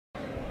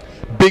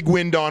Big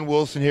win, Don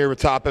Wilson here with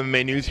Top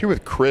MMA News. Here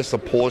with Chris, the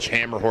Polish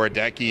Hammer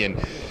Horodecki. And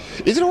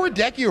is it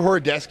Horodecki or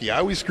Horodecki? I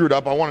always screw it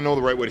up. I want to know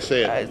the right way to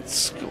say it.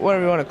 It's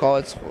whatever you want to call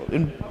it.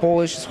 In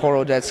Polish, it's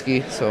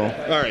Horodecki. So.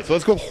 All right, so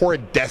let's go with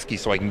Horodecki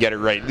so I can get it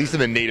right, at least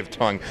in the native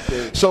tongue.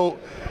 So,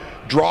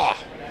 draw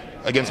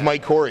against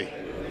Mike Corey.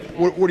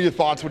 What are your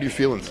thoughts? What are your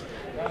feelings?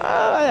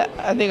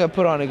 I think I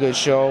put on a good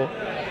show.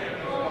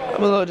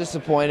 I'm a little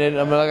disappointed.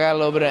 I got a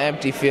little bit of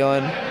empty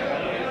feeling.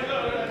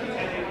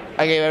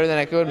 I gave everything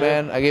I could,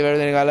 man. I gave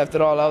everything. I left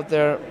it all out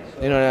there.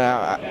 You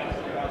know,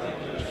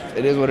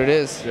 it is what it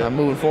is. I'm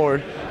moving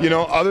forward. You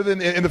know, other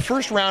than in the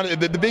first round,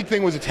 the big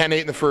thing was a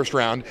 10-8 in the first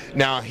round.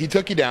 Now, he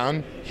took you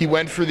down. He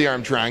went for the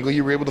arm triangle.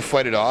 You were able to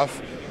fight it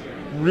off.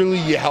 Really,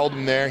 you held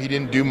him there. He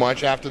didn't do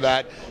much after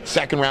that.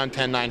 Second round,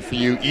 10-9 for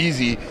you.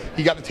 Easy.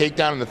 He got the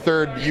takedown in the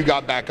third. You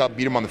got back up,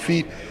 beat him on the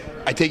feet.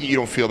 I take it you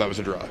don't feel that was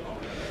a draw.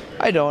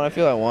 I don't. I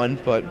feel I won,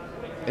 but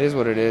it is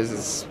what it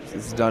is.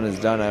 It's done. It's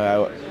done.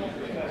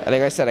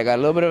 Like I said, I got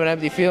a little bit of an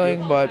empty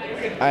feeling, but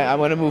I'm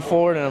going to move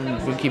forward and I'm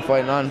going to keep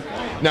fighting on.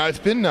 Now, it's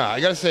been, I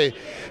got to say,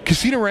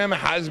 Casino-Rama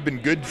has been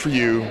good for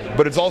you,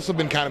 but it's also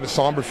been kind of a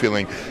somber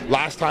feeling.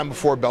 Last time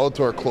before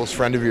Bellator, a close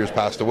friend of yours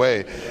passed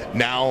away.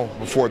 Now,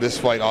 before this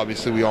fight,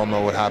 obviously, we all know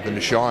what happened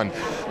to Sean.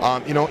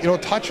 You know,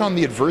 touch on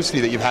the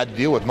adversity that you've had to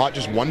deal with, not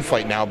just one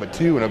fight now, but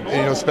two, and you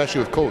know, especially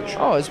with Coach.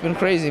 Oh, it's been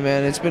crazy,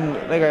 man. It's been,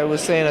 like I was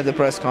saying at the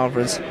press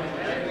conference,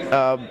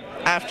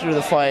 after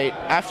the fight,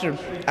 after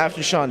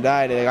Sean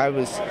died, like, I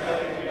was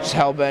just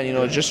hell-bent, you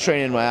know, just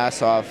training my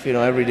ass off, you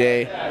know, every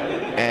day,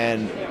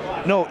 and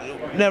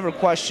never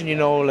question, you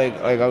know, like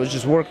I was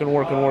just working.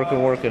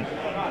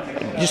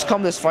 Just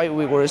come this fight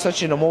week where it's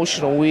such an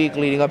emotional week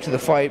leading up to the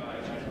fight,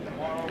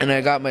 and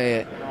I got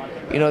my,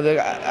 you know,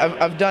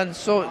 I've done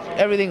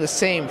everything the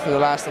same for the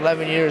last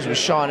 11 years with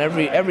Sean.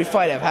 Every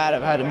fight I've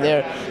had him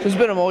there. So it's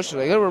been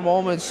emotional. Like, there were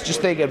moments,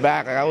 just thinking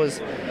back, like I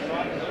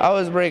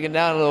was breaking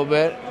down a little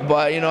bit,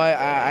 but you know,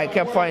 I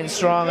kept fighting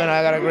strong, and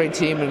I got a great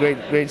team and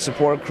great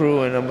support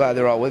crew, and I'm glad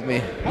they're all with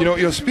me. You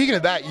know, speaking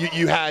of that,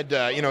 you had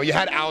you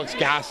had Alex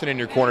Gasson in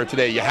your corner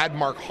today. You had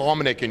Mark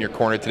Hominick in your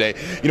corner today.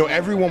 You know,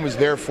 everyone was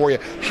there for you.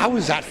 How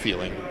was that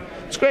feeling?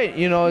 It's great.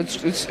 You know,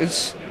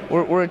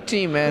 we're a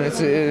team, man.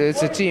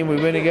 It's a team. We've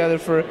been together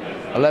for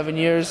 11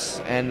 years,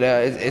 and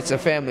it's a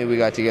family we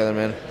got together,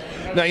 man.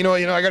 Now, you know,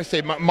 I got to say,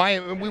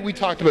 we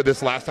talked about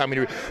this last time.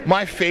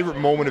 My favorite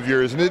moment of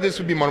yours, and this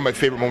would be one of my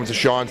favorite moments of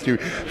Sean's too.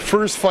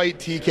 First fight,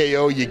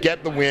 TKO, you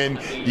get the win,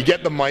 you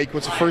get the mic.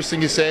 What's the first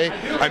thing you say?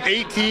 I'm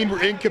 18,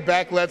 we're in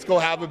Quebec, let's go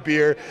have a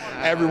beer.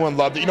 Everyone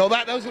loved it. You know,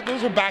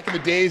 those were back in the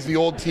days, the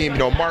old team. You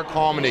know, Mark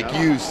Hominick,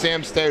 you,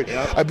 Sam Stout.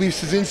 Yep. I believe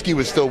Szynski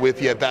was still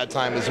with you at that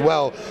time as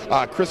well.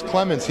 Chris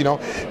Clements. You know,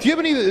 do you have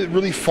any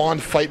really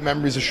fond fight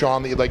memories of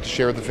Sean that you'd like to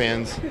share with the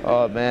fans?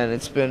 Oh man,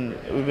 we've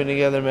been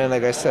together, man.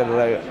 Like I said,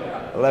 like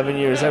 11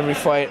 years. Every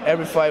fight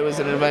was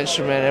an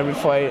adventure, man. Every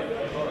fight.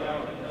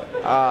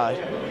 I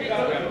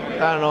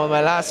don't know. In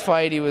my last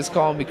fight, he was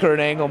calling me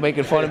Kurt Angle,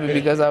 making fun of me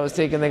because I was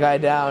taking the guy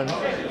down.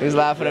 He was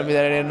laughing at me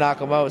that I didn't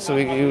knock him out, so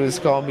he was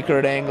calling me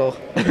Kurt Angle.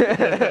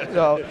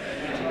 So,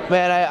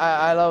 man,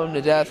 I love him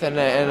to death,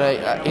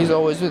 and he's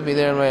always with me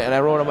there. And I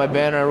wrote on my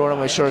banner, I wrote on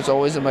my shirts,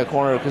 always in my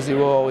corner, because he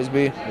will always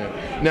be.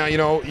 Yeah. Now, you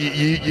know,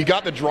 you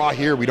got the draw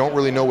here. We don't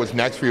really know what's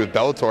next for you with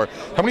Bellator.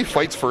 How many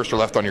fights first are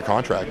left on your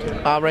contract?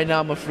 Right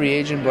now, I'm a free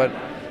agent, but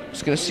I'm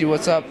just gonna see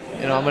what's up.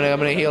 You know, I'm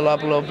gonna heal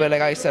up a little bit.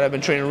 Like I said, I've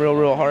been training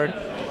real hard,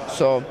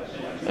 so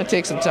I'm gonna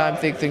take some time,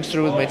 think things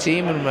through with my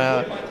team, and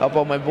help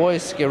out my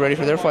boys get ready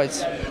for their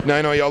fights. Now,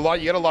 I know you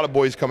got a lot of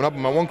boys coming up,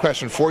 and my one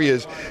question for you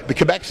is, the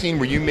Quebec scene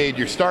where you made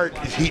your start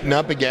is heating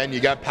up again. You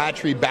got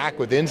Patry back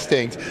with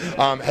Instinct.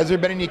 Has there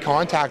been any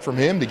contact from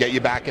him to get you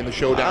back in the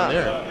show down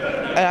there?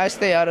 I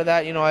stay out of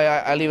that. You know,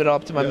 I leave it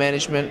up to my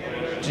management,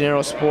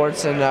 General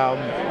Sports, and I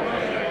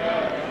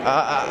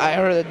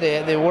heard that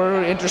they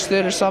were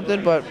interested or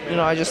something, but you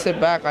know, I just sit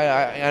back.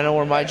 I know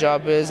where my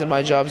job is, and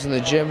my job's in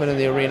the gym and in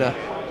the arena.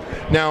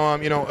 Now,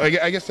 you know,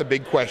 I guess the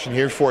big question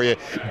here for you: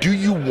 do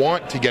you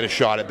want to get a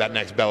shot at that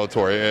next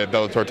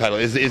Bellator title?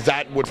 Is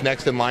that what's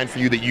next in line for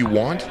you that you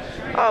want?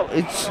 Oh,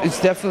 it's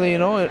definitely, you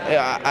know,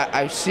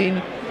 I've seen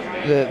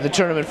the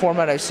tournament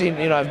format. I've seen,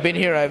 you know, I've been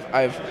here.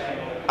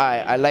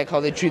 I like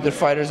how they treat their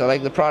fighters. I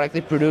like the product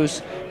they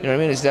produce. You know what I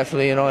mean? It's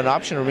definitely, you know, an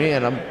option for me,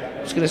 and I'm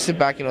just gonna sit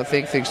back, you know,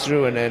 think things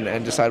through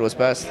and decide what's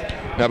best.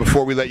 Now,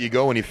 before we let you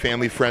go, any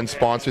family, friends,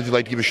 sponsors you'd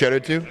like to give a shout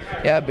out to?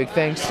 Yeah, big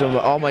thanks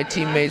to all my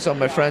teammates, all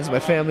my friends, my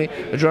family,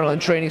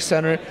 Adrenaline Training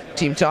Center,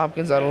 Team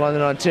Tompkins out of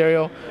London,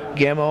 Ontario,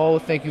 Gamma O,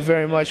 thank you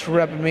very much for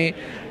repping me.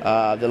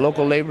 The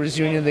local laborers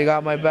union, they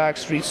got my back,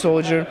 Street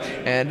Soldier,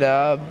 and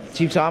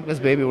Team Tompkins,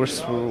 baby, we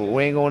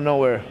ain't going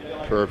nowhere.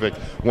 Perfect.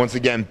 Once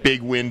again,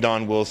 big win,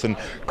 Don Wilson.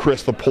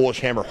 Chris, the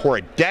Polish Hammer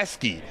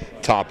Horodecki,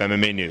 Top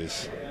MMA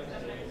News.